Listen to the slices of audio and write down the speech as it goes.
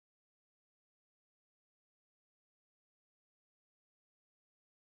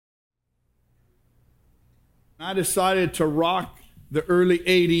I decided to rock the early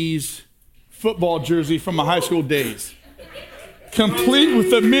 80s football jersey from my high school days. Complete with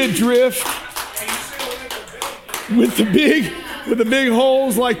the midriff, with the big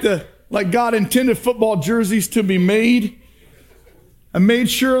holes like God intended football jerseys to be made. I made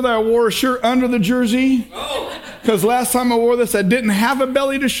sure that I wore a shirt under the jersey, because last time I wore this, I didn't have a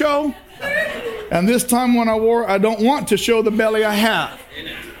belly to show. And this time when I wore it, I don't want to show the belly I have.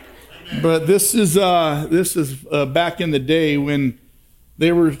 But this is back in the day when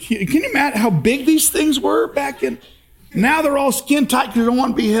they were. Can you imagine how big these things were back in? Now they're all skin tight because they don't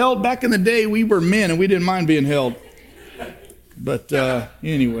want to be held. Back in the day, we were men and we didn't mind being held. But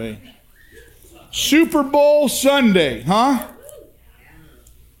anyway, Super Bowl Sunday, huh?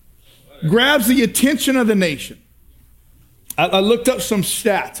 Grabs the attention of the nation. I looked up some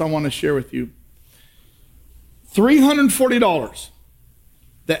stats I want to share with you. $340.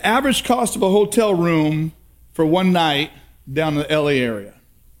 The average cost of a hotel room for one night down in the LA area.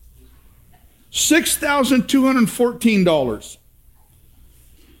 $6,214.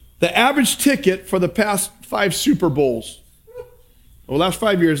 The average ticket for the past 5 Super Bowls. Well, last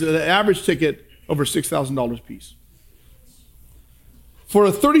 5 years, the average ticket over $6,000 a piece. For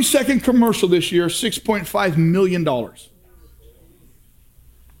a 30-second commercial this year, $6.5 million.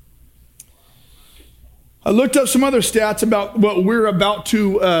 I looked up some other stats about what we're about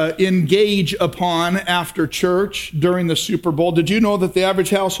to engage upon after church during the Super Bowl. Did you know that the average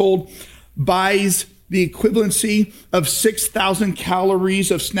household buys the equivalency of 6,000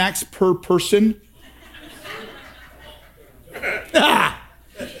 calories of snacks per person?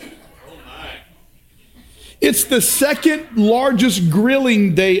 It's the second largest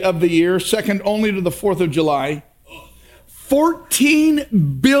grilling day of the year, second only to the 4th of July.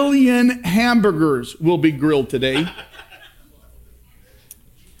 14 billion hamburgers will be grilled today.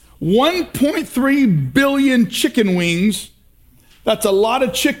 1.3 billion chicken wings. That's a lot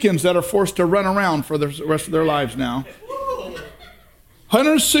of chickens that are forced to run around for the rest of their lives now.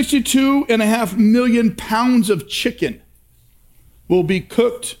 162.5 million pounds of chicken will be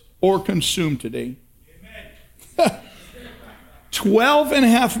cooked or consumed today.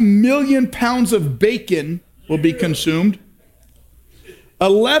 12.5 million pounds of bacon will be consumed.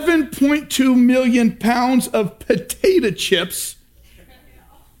 11.2 million pounds of potato chips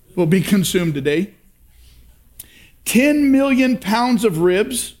will be consumed today. 10 million pounds of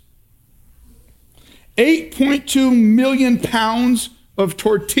ribs. 8.2 million pounds of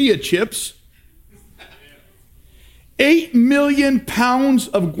tortilla chips. 8 million pounds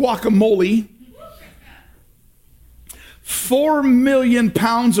of guacamole. 4 million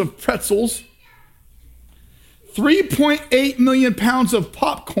pounds of pretzels. 3.8 million pounds of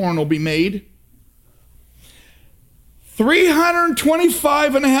popcorn will be made.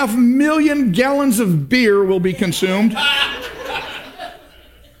 325.5 million gallons of beer will be consumed.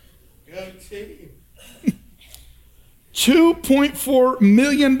 $2.4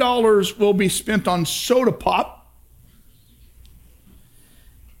 million will be spent on soda pop.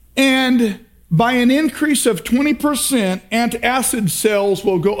 And by an increase of 20%, antacid sales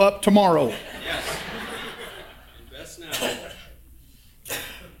will go up tomorrow.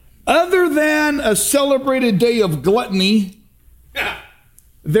 Other than a celebrated day of gluttony,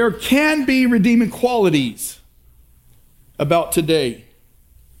 there can be redeeming qualities about today.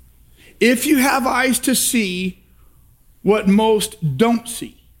 If you have eyes to see what most don't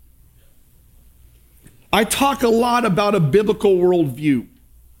see. I talk a lot about a biblical worldview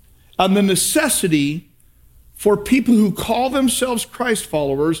and the necessity for people who call themselves Christ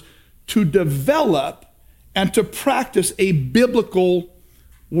followers to develop and to practice a biblical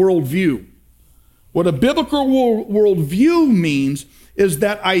worldview. What a biblical worldview means is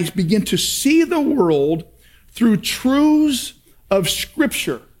that I begin to see the world through truths of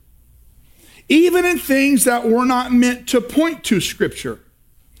Scripture, even in things that were not meant to point to Scripture.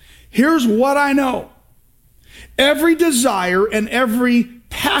 Here's what I know. Every desire and every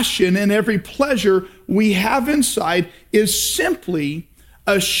passion and every pleasure we have inside is simply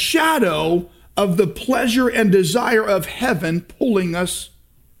a shadow of the pleasure and desire of heaven pulling us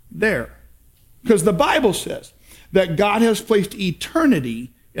there. Because the Bible says that God has placed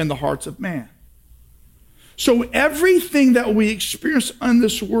eternity in the hearts of man. So everything that we experience in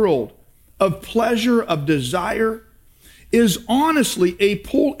this world of pleasure, of desire, is honestly a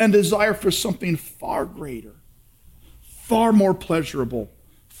pull and desire for something far greater, far more pleasurable,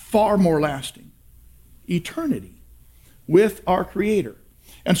 far more lasting. Eternity with our Creator.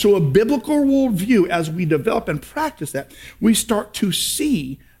 And so a biblical worldview, as we develop and practice that, we start to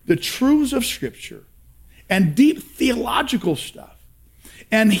see the truths of Scripture and deep theological stuff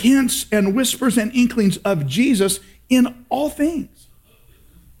and hints and whispers and inklings of Jesus in all things.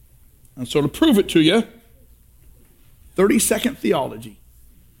 And so to prove it to you, 30-second theology.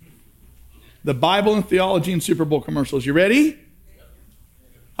 The Bible and theology and Super Bowl commercials. You ready?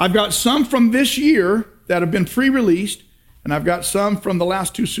 I've got some from this year that have been pre-released, and I've got some from the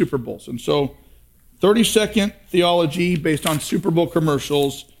last 2 Super Bowls. And so 30-second theology based on Super Bowl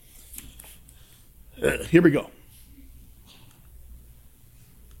commercials. Here we go.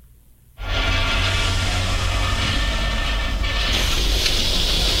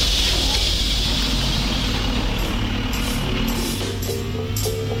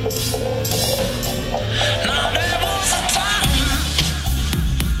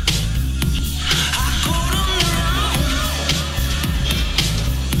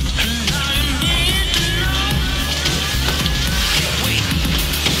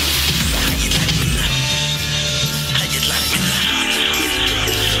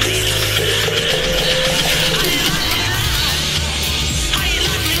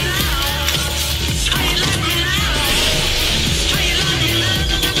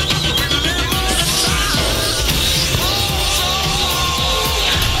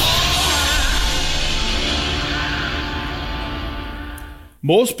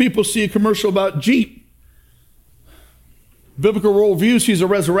 Most people see a commercial about Jeep. Biblical worldview sees a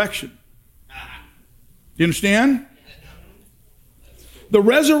resurrection. You understand? The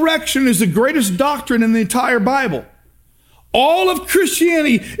resurrection is the greatest doctrine in the entire Bible. All of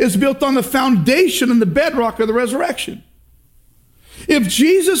Christianity is built on the foundation and the bedrock of the resurrection. If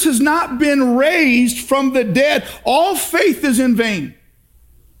Jesus has not been raised from the dead, all faith is in vain.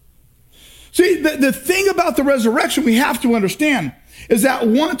 See, the thing about the resurrection we have to understand is that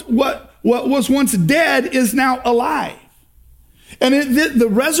what was once dead is now alive. And the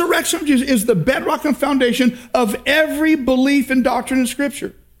resurrection of Jesus is the bedrock and foundation of every belief and doctrine in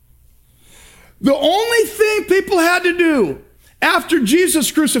Scripture. The only thing people had to do after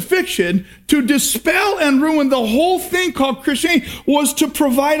Jesus' crucifixion to dispel and ruin the whole thing called Christianity was to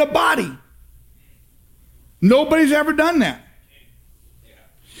provide a body. Nobody's ever done that.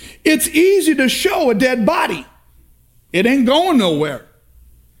 It's easy to show a dead body. It ain't going nowhere.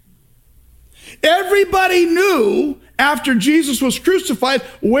 Everybody knew after Jesus was crucified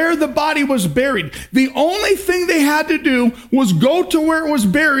where the body was buried. The only thing they had to do was go to where it was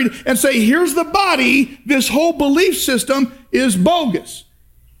buried and say, here's the body. This whole belief system is bogus.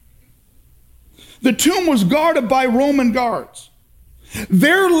 The tomb was guarded by Roman guards.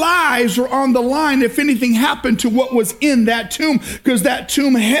 Their lives were on the line if anything happened to what was in that tomb, because that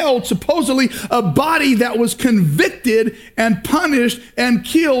tomb held supposedly a body that was convicted and punished and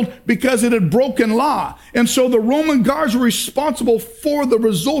killed because it had broken law. And so the Roman guards were responsible for the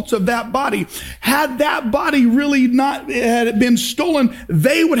results of that body. Had that body really not had been stolen,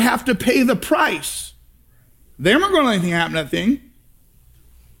 they would have to pay the price. They weren't going to let anything happen to that thing.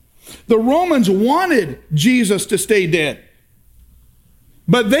 The Romans wanted Jesus to stay dead,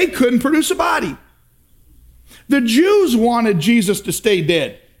 but they couldn't produce a body. The Jews wanted Jesus to stay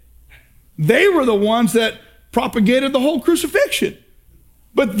dead. They were the ones that propagated the whole crucifixion,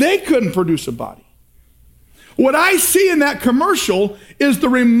 but they couldn't produce a body. What I see in that commercial is the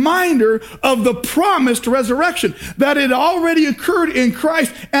reminder of the promised resurrection, that it already occurred in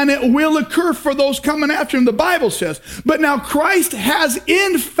Christ and it will occur for those coming after him, the Bible says. But now Christ has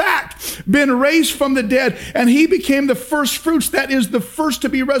in fact been raised from the dead, and he became the first fruits, that is the first to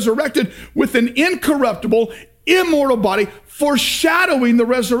be resurrected with an incorruptible, immortal body, foreshadowing the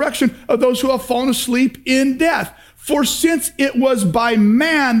resurrection of those who have fallen asleep in death. For since it was by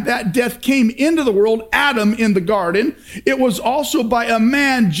man that death came into the world, Adam in the garden, it was also by a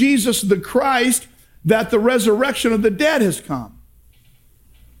man, Jesus the Christ, that the resurrection of the dead has come.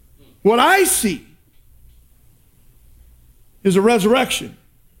 What I see is a resurrection.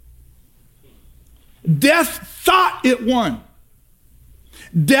 Death thought it won.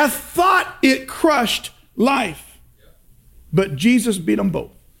 Death thought it crushed life. But Jesus beat them both.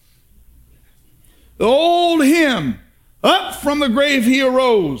 The old hymn, up from the grave he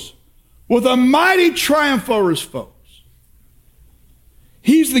arose, with a mighty triumph over his foes.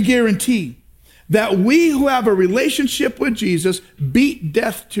 He's the guarantee that we who have a relationship with Jesus beat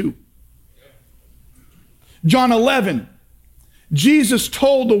death too. John 11, Jesus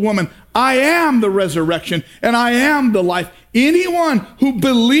told the woman, I am the resurrection and I am the life. Anyone who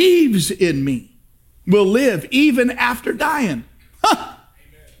believes in me will live even after dying. Huh,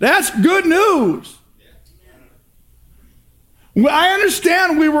 that's good news. Well, I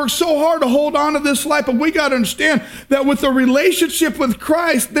understand we work so hard to hold on to this life, but we got to understand that with a relationship with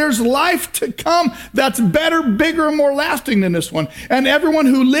Christ, there's life to come that's better, bigger, and more lasting than this one. And everyone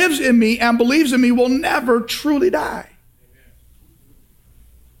who lives in me and believes in me will never truly die.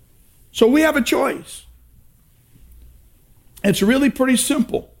 So we have a choice. It's really pretty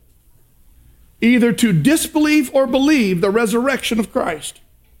simple. Either to disbelieve or believe the resurrection of Christ.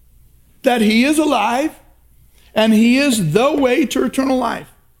 That he is alive, and he is the way to eternal life.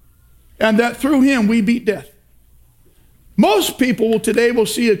 And that through him we beat death. Most people today will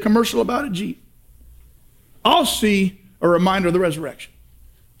see a commercial about a Jeep. I'll see a reminder of the resurrection.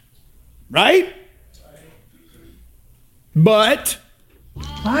 Right? But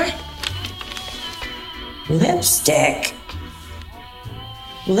what? Lipstick?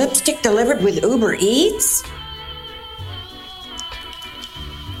 Lipstick delivered with Uber Eats?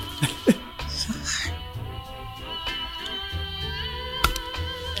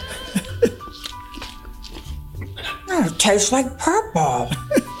 Oh, it tastes like purple.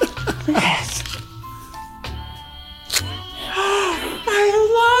 Yes.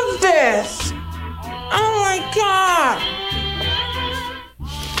 I love this. Oh my God.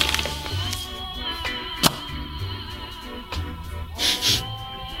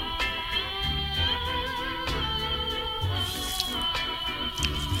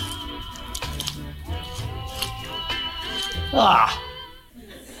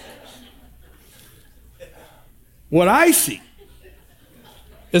 What I see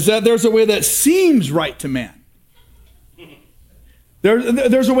is that there's a way that seems right to man.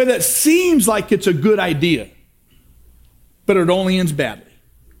 There's a way that seems like it's a good idea, but it only ends badly.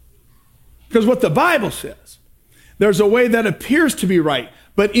 Because what the Bible says, there's a way that appears to be right,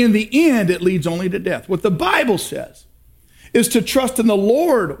 but in the end it leads only to death. What the Bible says is to trust in the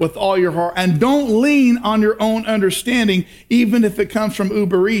Lord with all your heart and don't lean on your own understanding, even if it comes from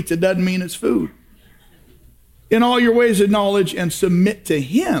Uber Eats. It doesn't mean it's food. In all your ways acknowledge and submit to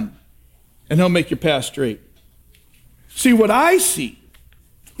him, and he'll make your path straight. See, what I see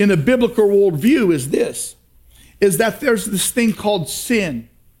in the biblical worldview is that there's this thing called sin.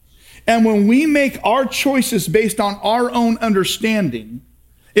 And when we make our choices based on our own understanding,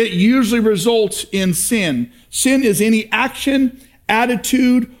 it usually results in sin. Sin is any action,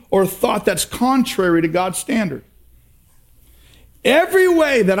 attitude, or thought that's contrary to God's standard. Every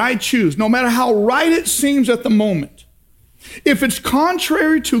way that I choose, no matter how right it seems at the moment, if it's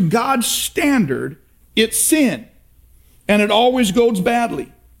contrary to God's standard, it's sin. And it always goes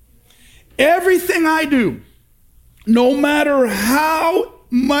badly. Everything I do, no matter how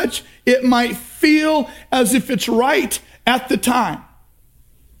much it might feel as if it's right at the time,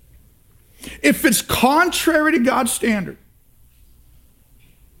 if it's contrary to God's standard,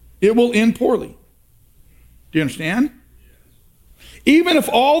 it will end poorly. Do you understand? Even if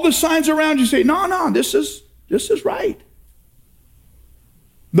all the signs around you say, no, this is right.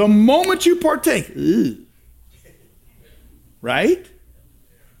 The moment you partake, right?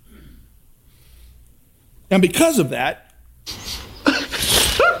 And because of that,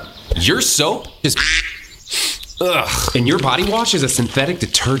 your soap is and your body wash is a synthetic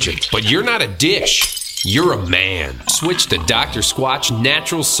detergent. But you're not a dish. You're a man. Switch to Dr. Squatch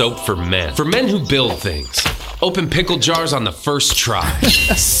Natural Soap for Men. For men who build things. Open pickle jars on the first try.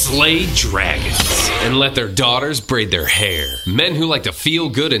 Slay dragons. And let their daughters braid their hair. Men who like to feel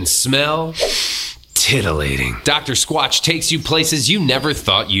good and smell. Titillating. Dr. Squatch takes you places you never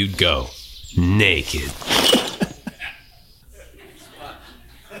thought you'd go. Naked.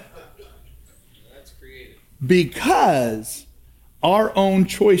 Because our own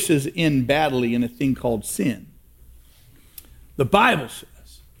choices end badly in a thing called sin. The Bible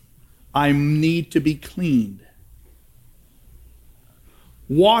says, I need to be cleaned.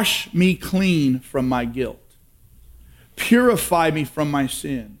 Wash me clean from my guilt. Purify me from my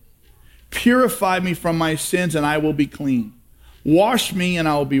sin. Purify me from my sins and I will be clean. Wash me and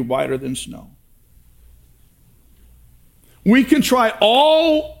I will be whiter than snow. We can try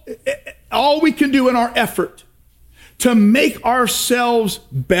all we can do in our effort to make ourselves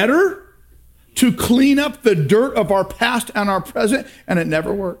better, to clean up the dirt of our past and our present, and it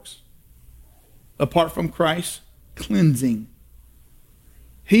never works. Apart from Christ's cleansing.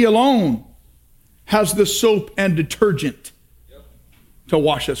 He alone has the soap and detergent to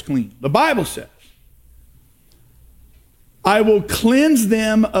wash us clean. The Bible says, I will cleanse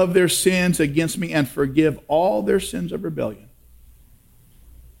them of their sins against me and forgive all their sins of rebellion.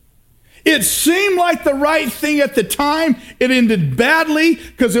 It seemed like the right thing at the time. It ended badly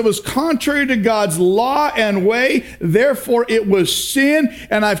because it was contrary to God's law and way. Therefore, it was sin.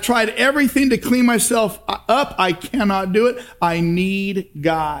 And I've tried everything to clean myself up. I cannot do it. I need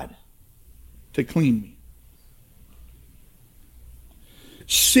God to clean me.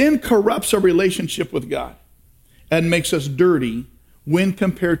 Sin corrupts our relationship with God and makes us dirty when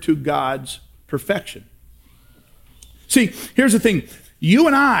compared to God's perfection. See, here's the thing. You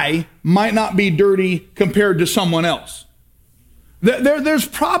and I might not be dirty compared to someone else. There's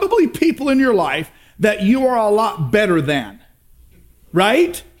probably people in your life that you are a lot better than.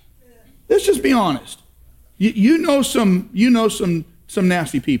 Right? Let's just be honest. You know some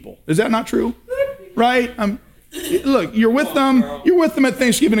nasty people. Is that not true? Right? Look, you're with them at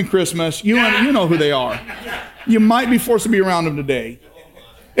Thanksgiving and Christmas. You know who they are. You might be forced to be around them today.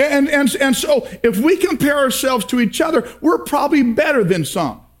 And so if we compare ourselves to each other, we're probably better than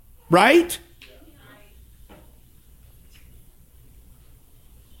some, right?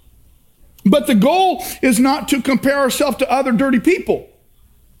 But the goal is not to compare ourselves to other dirty people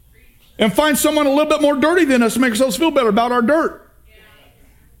and find someone a little bit more dirty than us to make ourselves feel better about our dirt.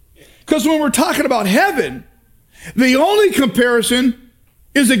 Because when we're talking about heaven, the only comparison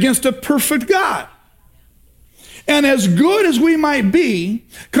is against a perfect God. And as good as we might be,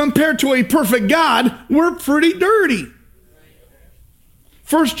 compared to a perfect God, we're pretty dirty.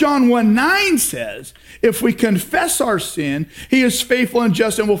 1 John 1:9 says, if we confess our sin, he is faithful and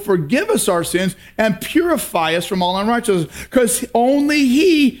just and will forgive us our sins and purify us from all unrighteousness. Because only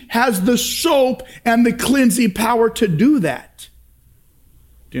he has the soap and the cleansing power to do that.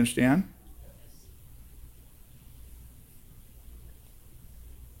 Do you understand?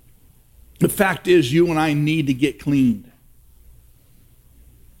 The fact is, you and I need to get cleaned.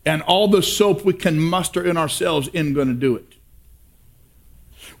 And all the soap we can muster in ourselves isn't going to do it.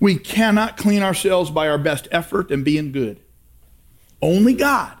 We cannot clean ourselves by our best effort and being good. Only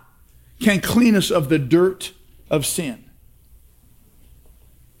God can clean us of the dirt of sin.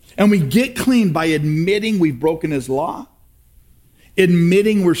 And we get clean by admitting we've broken his law,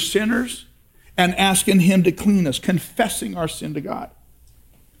 admitting we're sinners, and asking him to clean us, confessing our sin to God.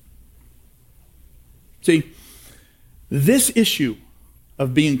 See, this issue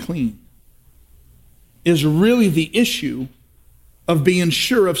of being clean is really the issue of being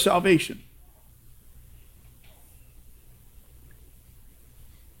sure of salvation.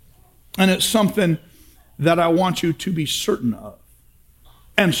 And it's something that I want you to be certain of.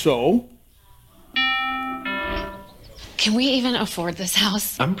 And so, can we even afford this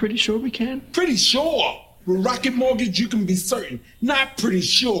house? I'm pretty sure we can. Pretty sure. With Rocket Mortgage, you can be certain. Not pretty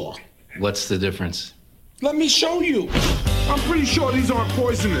sure. What's the difference? Let me show you. I'm pretty sure these aren't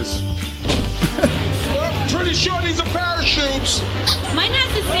poisonous. I'm pretty sure these are parachutes. Mine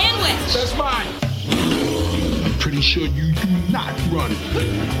has a sandwich. That's mine. I'm pretty sure you do not run.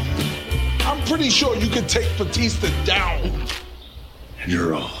 I'm pretty sure you can take Batista down.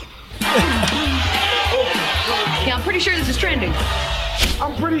 You're on. Yeah, I'm pretty sure this is trending.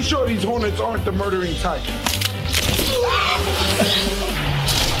 I'm pretty sure these Hornets aren't the murdering type.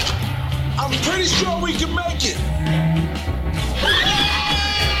 I'm pretty sure we can make it.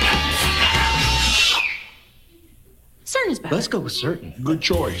 Certain is better. Let's go with certain. Good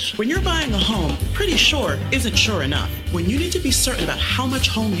choice. When you're buying a home, pretty sure isn't sure enough. When you need to be certain about how much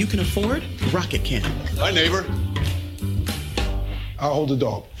home you can afford, Rocket can. Hi, neighbor. I'll hold the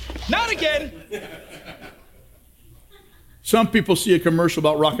dog. Not again! some people see a commercial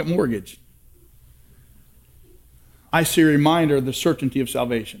about Rocket Mortgage. I see a reminder of the certainty of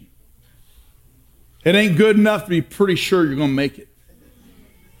salvation. It ain't good enough to be pretty sure you're going to make it.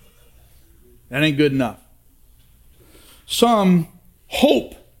 That ain't good enough. Some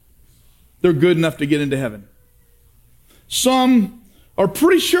hope they're good enough to get into heaven. Some are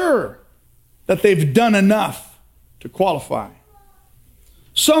pretty sure that they've done enough to qualify.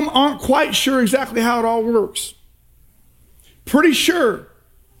 Some aren't quite sure exactly how it all works. Pretty sure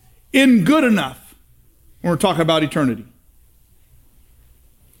isn't good enough when we're talking about eternity.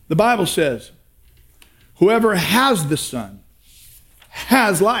 The Bible says, whoever has the Son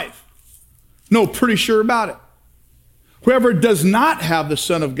has life. No, pretty sure about it. Whoever does not have the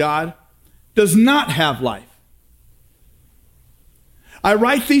Son of God does not have life. I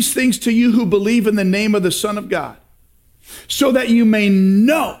write these things to you who believe in the name of the Son of God, so that you may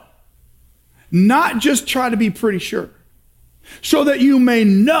know, not just try to be pretty sure, so that you may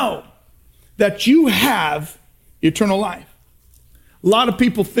know that you have eternal life. A lot of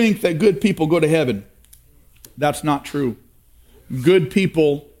people think that good people go to heaven. That's not true. Good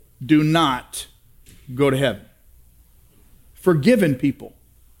people do not go to heaven. Forgiven people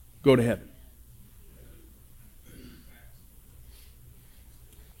go to heaven.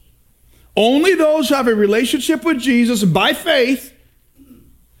 Only those who have a relationship with Jesus by faith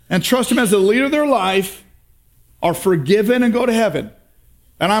and trust him as the leader of their life are forgiven and go to heaven.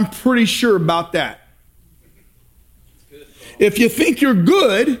 And I'm pretty sure about that. If you think you're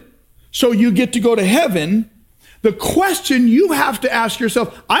good, so you get to go to heaven, the question you have to ask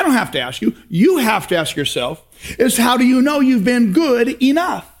yourself, I don't have to ask you, you have to ask yourself, is how do you know you've been good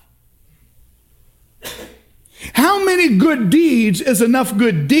enough? How many good deeds is enough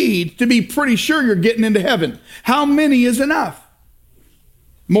good deeds to be pretty sure you're getting into heaven? How many is enough?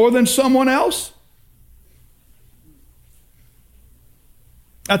 More than someone else?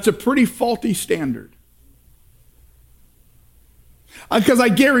 That's a pretty faulty standard. Because I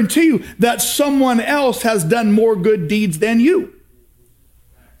guarantee you that someone else has done more good deeds than you.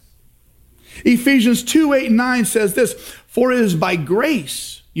 Ephesians 2:8-9 says this, for it is by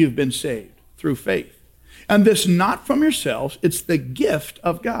grace you've been saved through faith. And this not from yourselves, it's the gift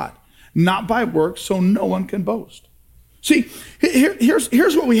of God, not by works, so no one can boast. See, here's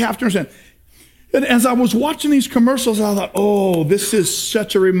what we have to understand. And as I was watching these commercials, I thought, oh, this is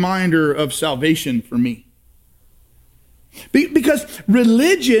such a reminder of salvation for me. Because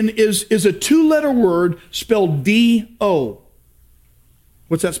religion is a two-letter word spelled D-O.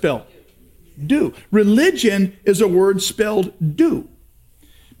 What's that spell? Do. Religion is a word spelled do.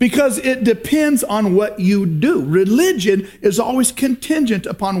 Because it depends on what you do. Religion is always contingent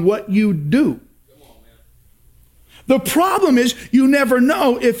upon what you do. The problem is you never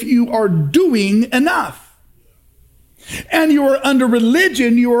know if you are doing enough. And you are under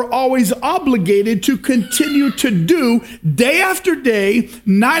religion, you are always obligated to continue to do day after day,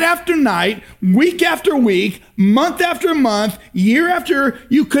 night after night, week after week, month after month, year after,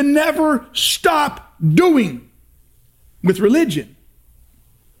 you can never stop doing with religion.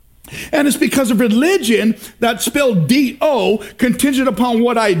 And it's because of religion, that's spelled D-O, contingent upon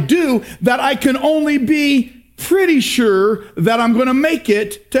what I do, that I can only be pretty sure that I'm going to make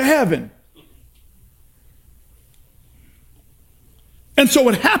it to heaven. And so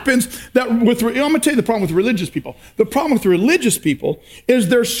it happens that I'm going to tell you the problem with religious people. The problem with religious people is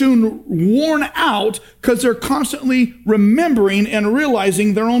they're soon worn out because they're constantly remembering and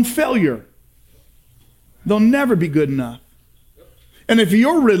realizing their own failure. They'll never be good enough. And if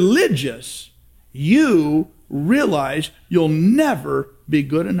you're religious, you realize you'll never be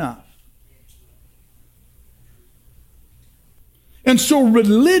good enough. And so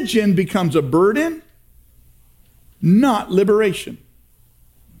religion becomes a burden, not liberation.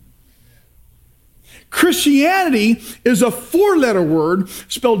 Christianity is a four-letter word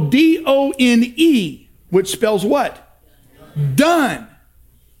spelled D-O-N-E, which spells what? Done.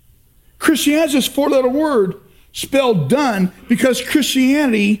 Christianity is a four-letter word spelled done because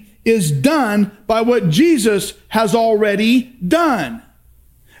Christianity is done by what Jesus has already done,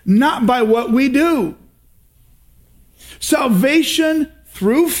 not by what we do. Salvation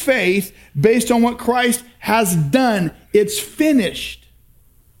through faith based on what Christ has done. It's finished.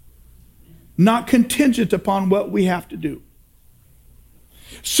 Not contingent upon what we have to do.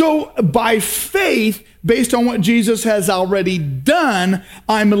 So by faith, based on what Jesus has already done,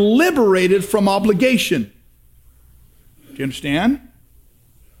 I'm liberated from obligation. Do you understand?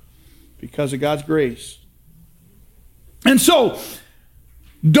 Because of God's grace. And so,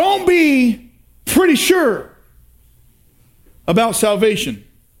 don't be pretty sure about salvation.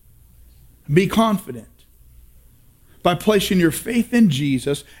 Be confident by placing your faith in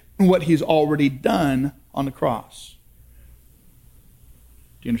Jesus and what he's already done on the cross.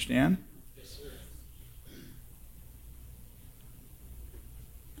 Do you understand? Yes, sir.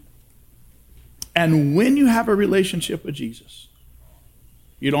 And when you have a relationship with Jesus,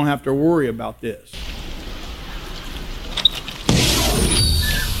 you don't have to worry about this.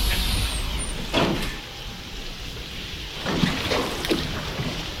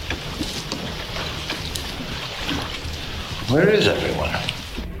 Where is everyone?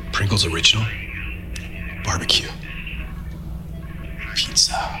 Pringles Original, barbecue,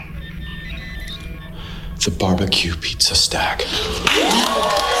 pizza, the barbecue pizza stack.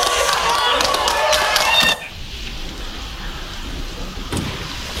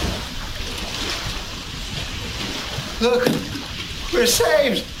 Look, we're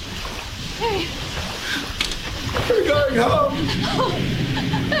saved. Hey. We're going home.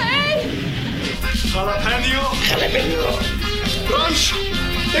 Hey! Jalapeno. Brunch,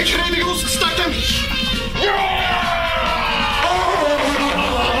 incredibles, stack them.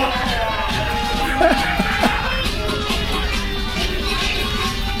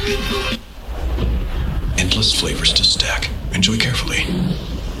 Endless flavors to stack. Enjoy carefully.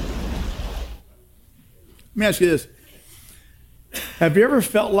 Let me ask you this. Have you ever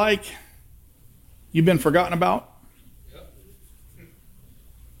felt like you've been forgotten about?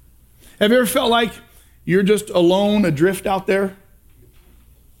 Have you ever felt like you're just alone, adrift out there?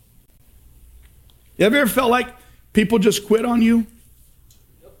 Have you ever felt like people just quit on you?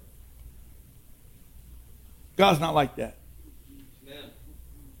 God's not like that.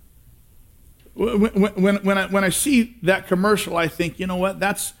 When I see that commercial, I think, you know what?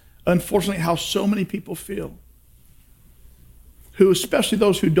 That's unfortunately how so many people feel. Who, especially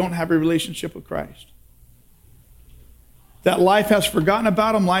those who don't have a relationship with Christ. That life has forgotten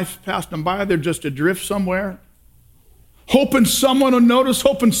about them, life passed them by, they're just adrift somewhere. Hoping someone will notice,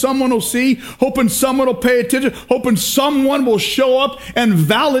 hoping someone will see, hoping someone will pay attention, hoping someone will show up and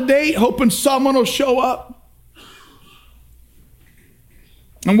validate, hoping someone will show up.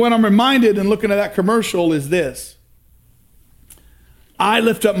 And what I'm reminded in looking at that commercial is this. I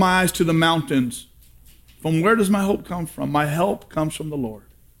lift up my eyes to the mountains. From where does my hope come from? My help comes from the Lord,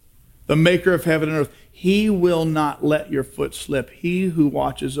 the maker of heaven and earth. He will not let your foot slip. He who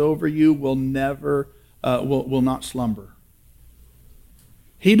watches over you will never, will not slumber.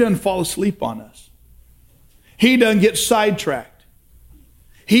 He doesn't fall asleep on us. He doesn't get sidetracked.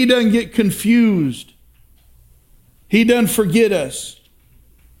 He doesn't get confused. He doesn't forget us.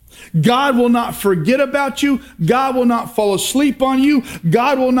 God will not forget about you. God will not fall asleep on you.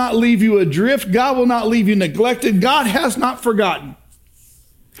 God will not leave you adrift. God will not leave you neglected. God has not forgotten.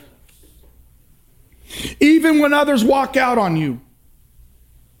 Even when others walk out on you,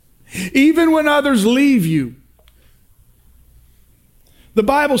 even when others leave you. The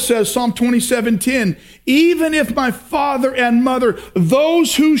Bible says, Psalm 27:10, even if my father and mother,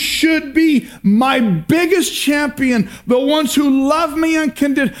 those who should be my biggest champion, the ones who love me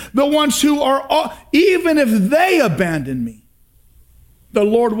unconditionally, the ones who are, even if they abandon me, the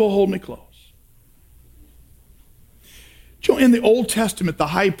Lord will hold me close. In the Old Testament, the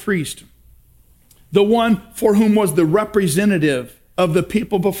high priest, the one for whom was the representative of the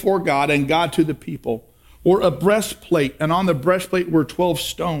people before God and God to the people, or a breastplate, and on the breastplate were 12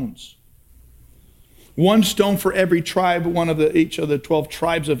 stones. One stone for every tribe, each of the 12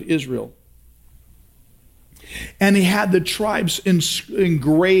 tribes of Israel. And he had the tribes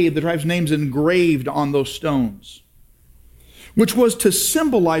engraved, the tribes' names engraved on those stones, which was to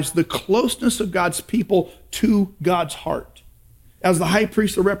symbolize the closeness of God's people to God's heart. As the high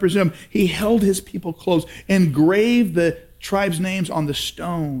priest, the representative, he held his people close, engraved the tribes' names on the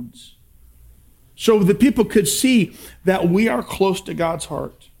stones, so the people could see that we are close to God's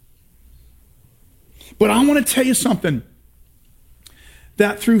heart. But I want to tell you something.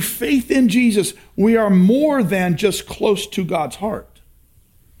 That through faith in Jesus, we are more than just close to God's heart.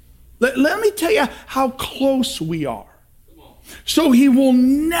 Let me tell you how close we are. So he will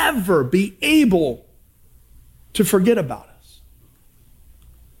never be able to forget about us.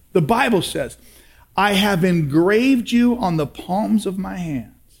 The Bible says, I have engraved you on the palms of my hands.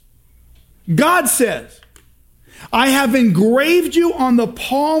 God says, I have engraved you on the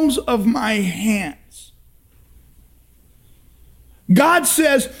palms of my hands. God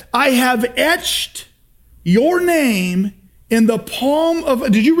says, I have etched your name in the palm of...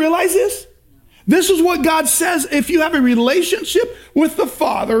 Did you realize this? This is what God says. If you have a relationship with the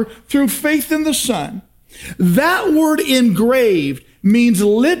Father through faith in the Son, that word engraved means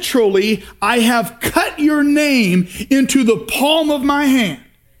literally, I have cut your name into the palm of my hand.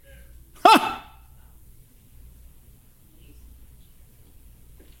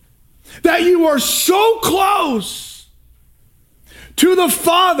 That you are so close to the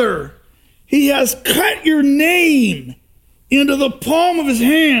Father, he has cut your name into the palm of his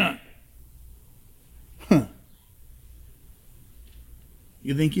hand.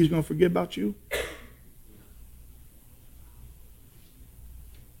 You think he's going to forget about you?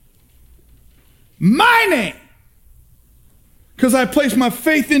 My name, because I placed my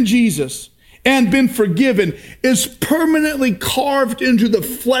faith in Jesus and been forgiven, is permanently carved into the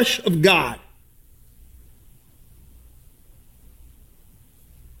flesh of God.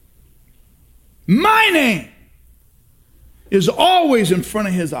 My name is always in front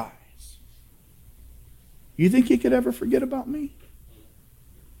of his eyes. You think he could ever forget about me?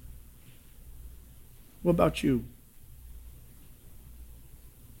 What about you?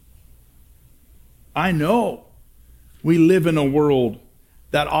 I know we live in a world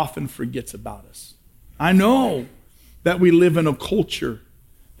that often forgets about us. I know that we live in a culture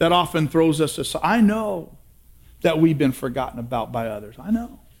that often throws us aside. I know that we've been forgotten about by others. I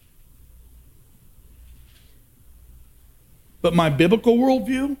know. But my biblical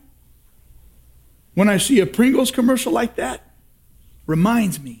worldview, when I see a Pringles commercial like that,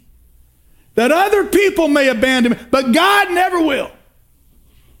 reminds me that other people may abandon me, but God never will.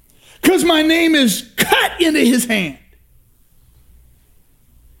 Because my name is cut into his hand.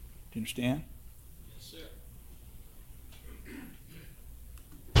 Do you understand?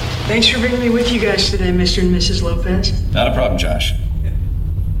 Thanks for bringing me with you guys today, Mr. and Mrs. Lopez. Not a problem, Josh.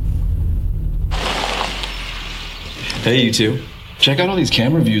 Hey, you two. Check out all these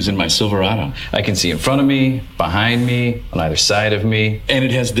camera views in my Silverado. I can see in front of me, behind me, on either side of me. And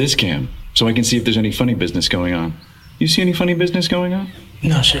it has this cam, so I can see if there's any funny business going on. You see any funny business going on?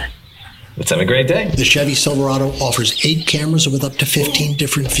 No, sir. Let's have a great day. The Chevy Silverado offers 8 cameras with up to 15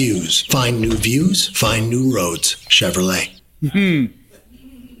 different views. Find new views, find new roads. Chevrolet.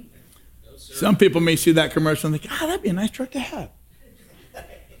 Some people may see that commercial and think, that'd be a nice truck to have.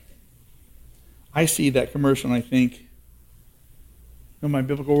 I see that commercial and I think, my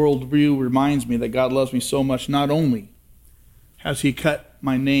biblical worldview reminds me that God loves me so much. Not only has he cut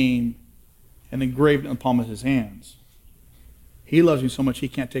my name and engraved it in the palm of his hands, he loves me so much he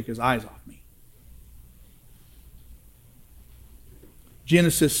can't take his eyes off me.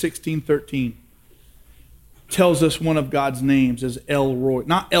 Genesis 16:13 tells us one of God's names is Elroy.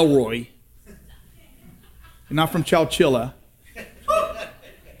 Not Elroy. Not from Chowchilla.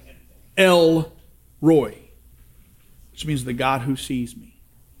 Elroy. Which means the God who sees me.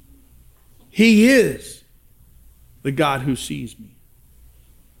 He is the God who sees me.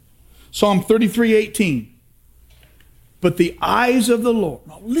 Psalm 33:18. But the eyes of the Lord.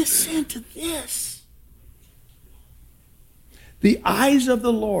 Now listen to this. The eyes of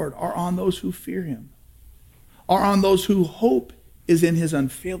the Lord are on those who fear him, are on those who hope is in his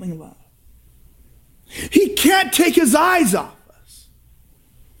unfailing love. He can't take his eyes off us.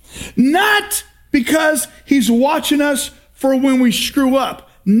 Not because he's watching us for when we screw up.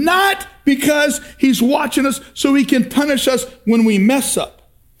 Not because he's watching us so he can punish us when we mess up.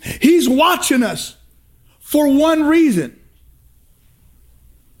 He's watching us for one reason.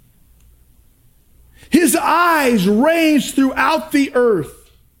 His eyes range throughout the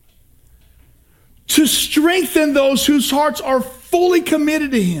earth to strengthen those whose hearts are fully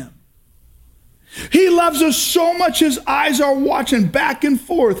committed to him. He loves us so much his eyes are watching back and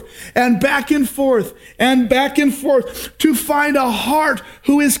forth and back and forth and back and forth to find a heart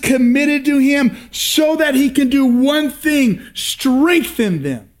who is committed to him so that he can do one thing, strengthen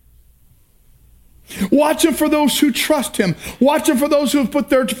them. Watching for those who trust him. Watching for those who have put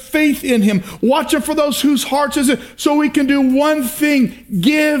their faith in him. Watching for those whose hearts is it. So we can do one thing,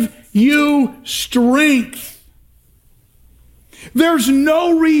 give you strength. There's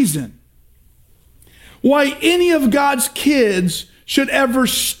no reason why any of God's kids should ever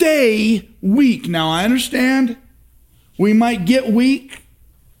stay weak. Now, I understand we might get weak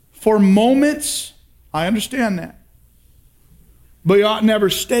for moments. I understand that. But you ought never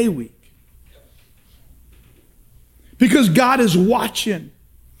stay weak. Because God is watching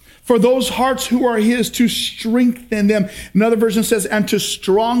for those hearts who are his to strengthen them. Another version says, and to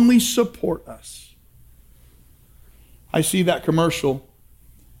strongly support us. I see that commercial,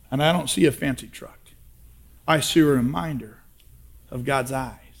 and I don't see a fancy truck. I see a reminder of God's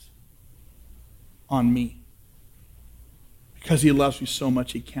eyes on me. Because he loves me so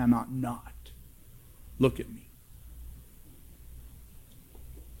much, he cannot not look at me.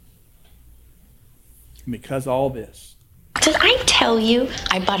 And because of all this. Did I tell you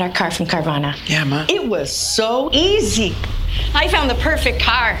I bought our car from Carvana? Yeah, Ma. It was so easy. I found the perfect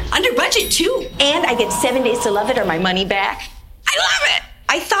car. Under budget, too. And I get 7 days to love it or my money back. I love it.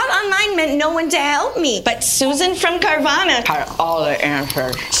 I thought online meant no one to help me. But Susan from Carvana had all the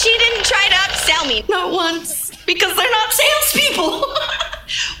answers. She didn't try to upsell me. Not once. Because they're not salespeople.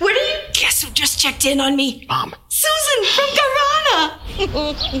 Where do you guess who just checked in on me? Mom. Susan from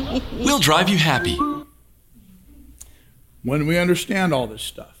Carvana. We'll drive you happy. When we understand all this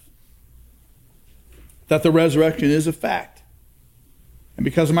stuff, that the resurrection is a fact, and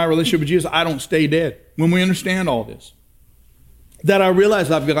because of my relationship with Jesus, I don't stay dead. When we understand all this, that I realize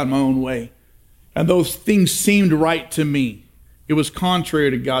I've gone my own way, and those things seemed right to me. It was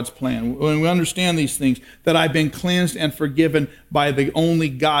contrary to God's plan. When we understand these things, that I've been cleansed and forgiven by the only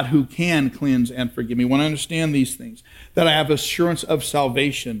God who can cleanse and forgive me. When I understand these things, that I have assurance of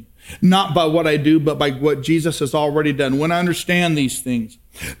salvation, not by what I do, but by what Jesus has already done. When I understand these things,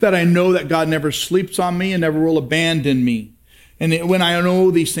 that I know that God never sleeps on me and never will abandon me. And when I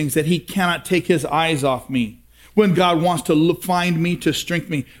know these things, that he cannot take his eyes off me. When God wants to find me, to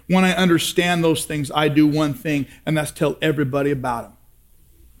strengthen me. When I understand those things, I do one thing, and that's tell everybody about him.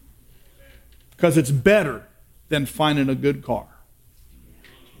 Because it's better than finding a good car.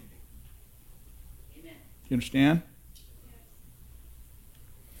 You understand?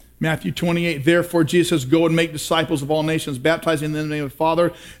 Matthew 28, therefore Jesus says, go and make disciples of all nations, baptizing them in the name of the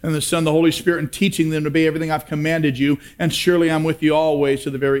Father and the Son and the Holy Spirit, and teaching them to obey everything I've commanded you, and surely I'm with you always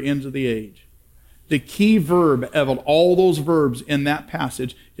to the very ends of the age. The key verb of all those verbs in that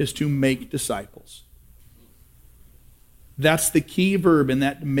passage is to make disciples. That's the key verb in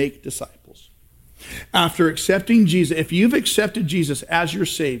that, to make disciples. After accepting Jesus, if you've accepted Jesus as your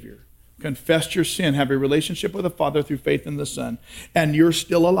Savior, confessed your sin, have a relationship with the Father through faith in the Son, and you're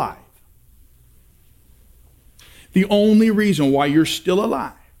still alive, the only reason why you're still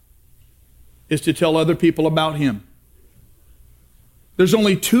alive is to tell other people about Him. There's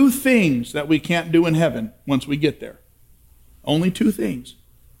only two things that we can't do in heaven once we get there. Only two things.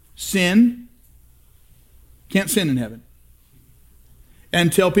 Sin, can't sin in heaven.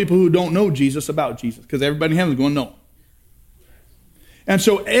 And tell people who don't know Jesus about Jesus, because everybody in heaven is going to know. And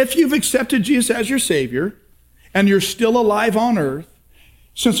so if you've accepted Jesus as your Savior and you're still alive on earth,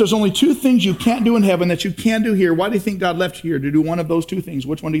 since there's only two things you can't do in heaven that you can do here, why do you think God left you here to do one of those two things?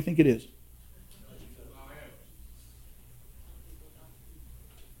 Which one do you think it is?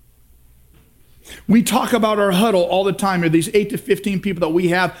 We talk about our huddle all the time. There are these 8 to 15 people that we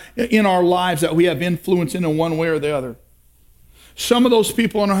have in our lives that we have influence in one way or the other. Some of those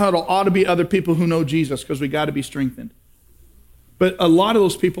people in our huddle ought to be other people who know Jesus, because we got to be strengthened. But a lot of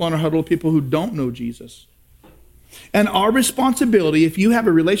those people in our huddle are people who don't know Jesus. And our responsibility, if you have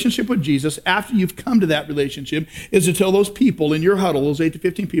a relationship with Jesus, after you've come to that relationship, is to tell those people in your huddle, those 8 to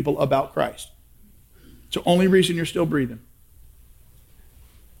 15 people, about Christ. It's the only reason you're still breathing.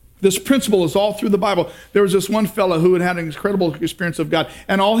 This principle is all through the Bible. There was this one fellow who had an incredible experience of God,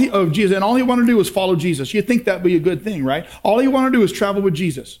 and all he wanted to do was follow Jesus. You'd think that'd be a good thing, right? All he wanted to do was travel with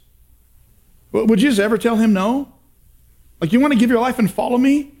Jesus. Would Jesus ever tell him no? Like, you want to give your life and follow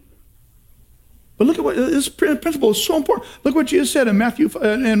me? But look at what this principle is so important. Look what Jesus said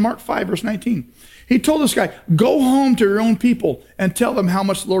in Mark 5, verse 19. He told this guy, go home to your own people and tell them how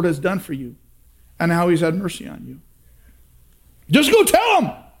much the Lord has done for you and how He's had mercy on you. Just go tell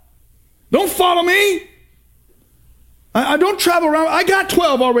them. Don't follow me. I don't travel around. I got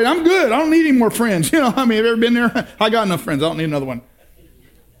 12 already. I'm good. I don't need any more friends. Have you ever been there? I got enough friends. I don't need another one.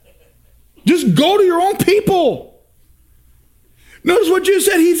 Just go to your own people. Notice what Jesus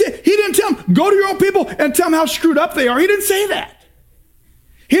said. He didn't tell them, go to your own people and tell them how screwed up they are. He didn't say that.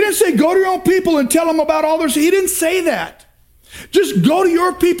 He didn't say, go to your own people and tell them about all their sin. He didn't say that. Just go to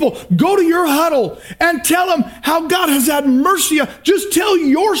your people, go to your huddle, and tell them how God has had mercy. Just tell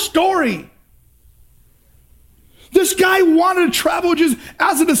your story. This guy wanted to travel just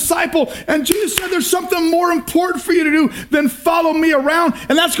as a disciple, and Jesus said there's something more important for you to do than follow me around,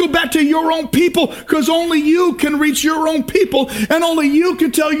 and that's go back to your own people, because only you can reach your own people, and only you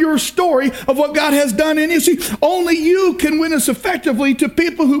can tell your story of what God has done in you. See, only you can witness effectively to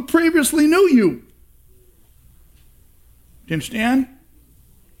people who previously knew you. Do you understand?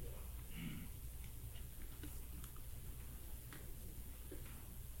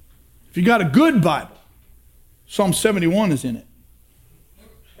 If you got a good Bible, Psalm 71 is in it.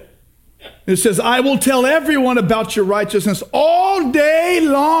 It says, I will tell everyone about your righteousness all day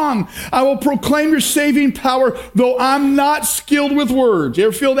long. I will proclaim your saving power, though I'm not skilled with words. You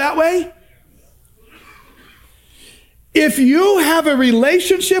ever feel that way? If you have a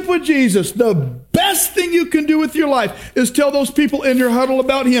relationship with Jesus, the best thing you can do with your life is tell those people in your huddle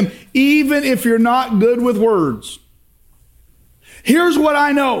about Him, even if you're not good with words. Here's what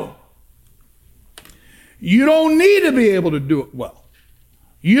I know. You don't need to be able to do it well.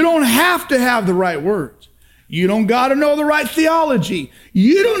 You don't have to have the right words. You don't got to know the right theology.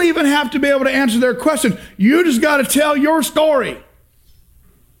 You don't even have to be able to answer their question. You just got to tell your story.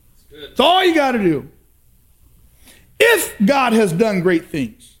 That's all you got to do. If God has done great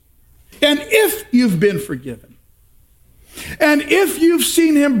things, and if you've been forgiven, and if you've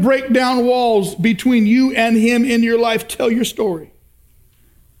seen Him break down walls between you and Him in your life, tell your story.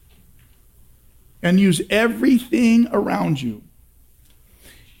 And use everything around you,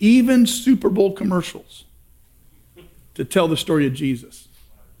 even Super Bowl commercials, to tell the story of Jesus.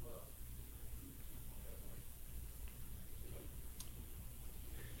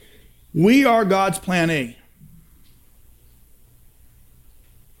 We are God's plan A.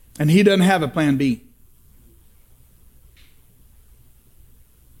 And He doesn't have a plan B.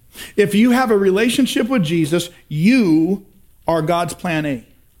 If you have a relationship with Jesus, you are God's plan A.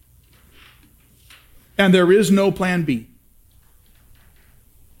 And there is no plan B.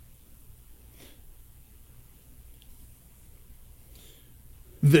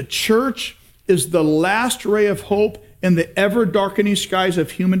 The church is the last ray of hope in the ever-darkening skies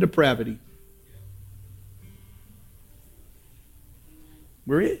of human depravity.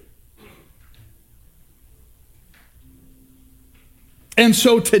 We're it. And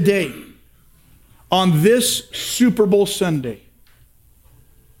so today, on this Super Bowl Sunday,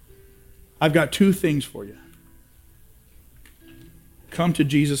 I've got two things for you. Come to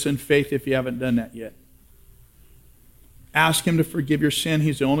Jesus in faith if you haven't done that yet. Ask him to forgive your sin.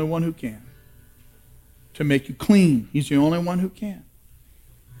 He's the only one who can. To make you clean. He's the only one who can.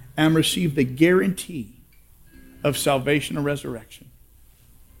 And receive the guarantee of salvation and resurrection.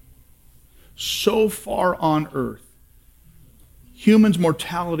 So far on earth, humans'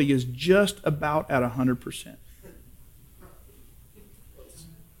 mortality is just about at 100%.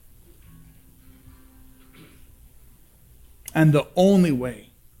 And the only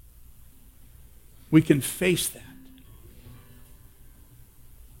way we can face that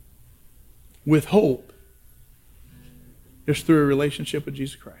with hope is through a relationship with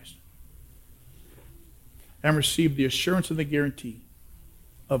Jesus Christ. And receive the assurance and the guarantee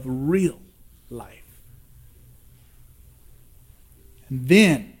of real life. And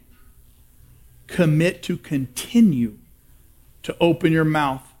then commit to continue to open your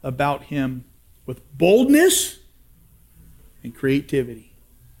mouth about him with boldness and creativity.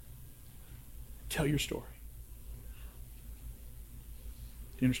 Tell your story.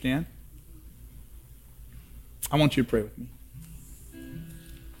 Do you understand? I want you to pray with me.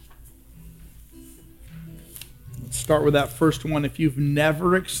 Let's start with that first one. If you've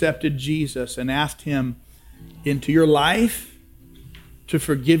never accepted Jesus and asked him into your life to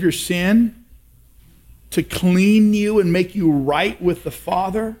forgive your sin, to clean you and make you right with the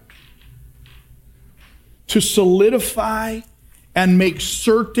Father, to solidify and make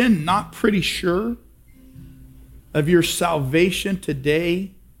certain, not pretty sure, of your salvation,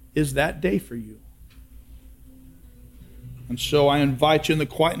 today is that day for you. And so I invite you in the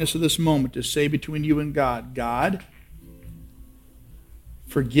quietness of this moment to say between you and God, God,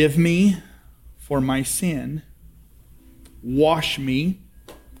 forgive me for my sin. Wash me.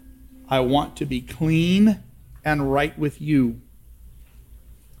 I want to be clean and right with you.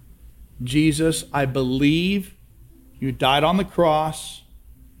 Jesus, I believe you died on the cross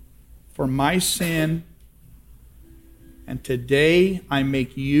for my sin, and today I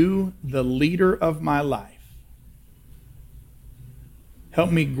make you the leader of my life. Help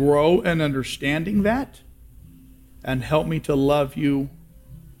me grow in understanding that, and help me to love you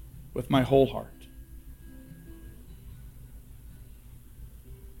with my whole heart.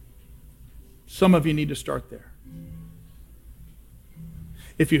 Some of you need to start there.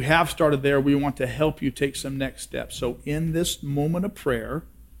 If you have started there, we want to help you take some next steps. So in this moment of prayer,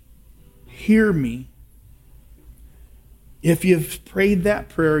 hear me. If you've prayed that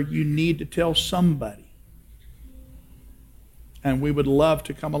prayer, you need to tell somebody. And we would love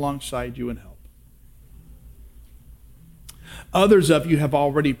to come alongside you and help. Others of you have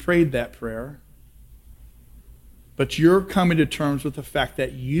already prayed that prayer, but you're coming to terms with the fact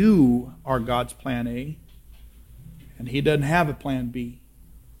that you are God's plan A, and he doesn't have a plan B.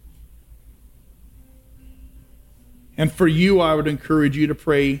 And for you, I would encourage you to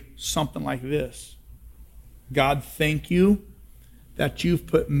pray something like this. God, thank you that you've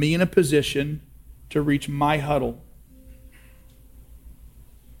put me in a position to reach my huddle.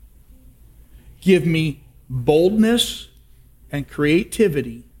 Give me boldness and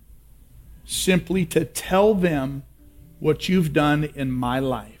creativity simply to tell them what you've done in my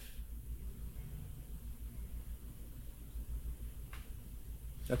life.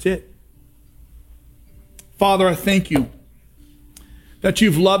 That's it. Father, I thank you that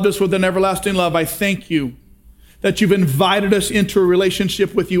you've loved us with an everlasting love. I thank you that you've invited us into a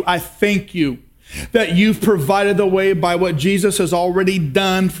relationship with you. I thank you that you've provided the way by what Jesus has already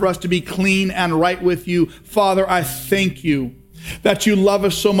done for us to be clean and right with you. Father, I thank you that you love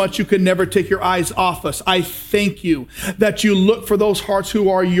us so much you can never take your eyes off us. I thank you that you look for those hearts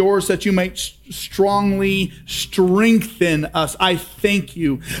who are yours, that you may strongly strengthen us. I thank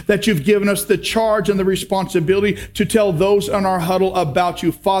you that you've given us the charge and the responsibility to tell those in our huddle about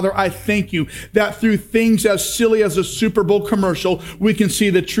you. Father, I thank you that through things as silly as a Super Bowl commercial, we can see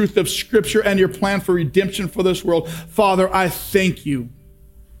the truth of Scripture and your plan for redemption for this world. Father, I thank you.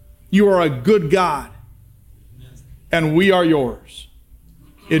 You are a good God, and we are yours.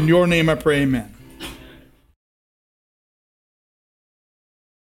 In your name I pray, amen.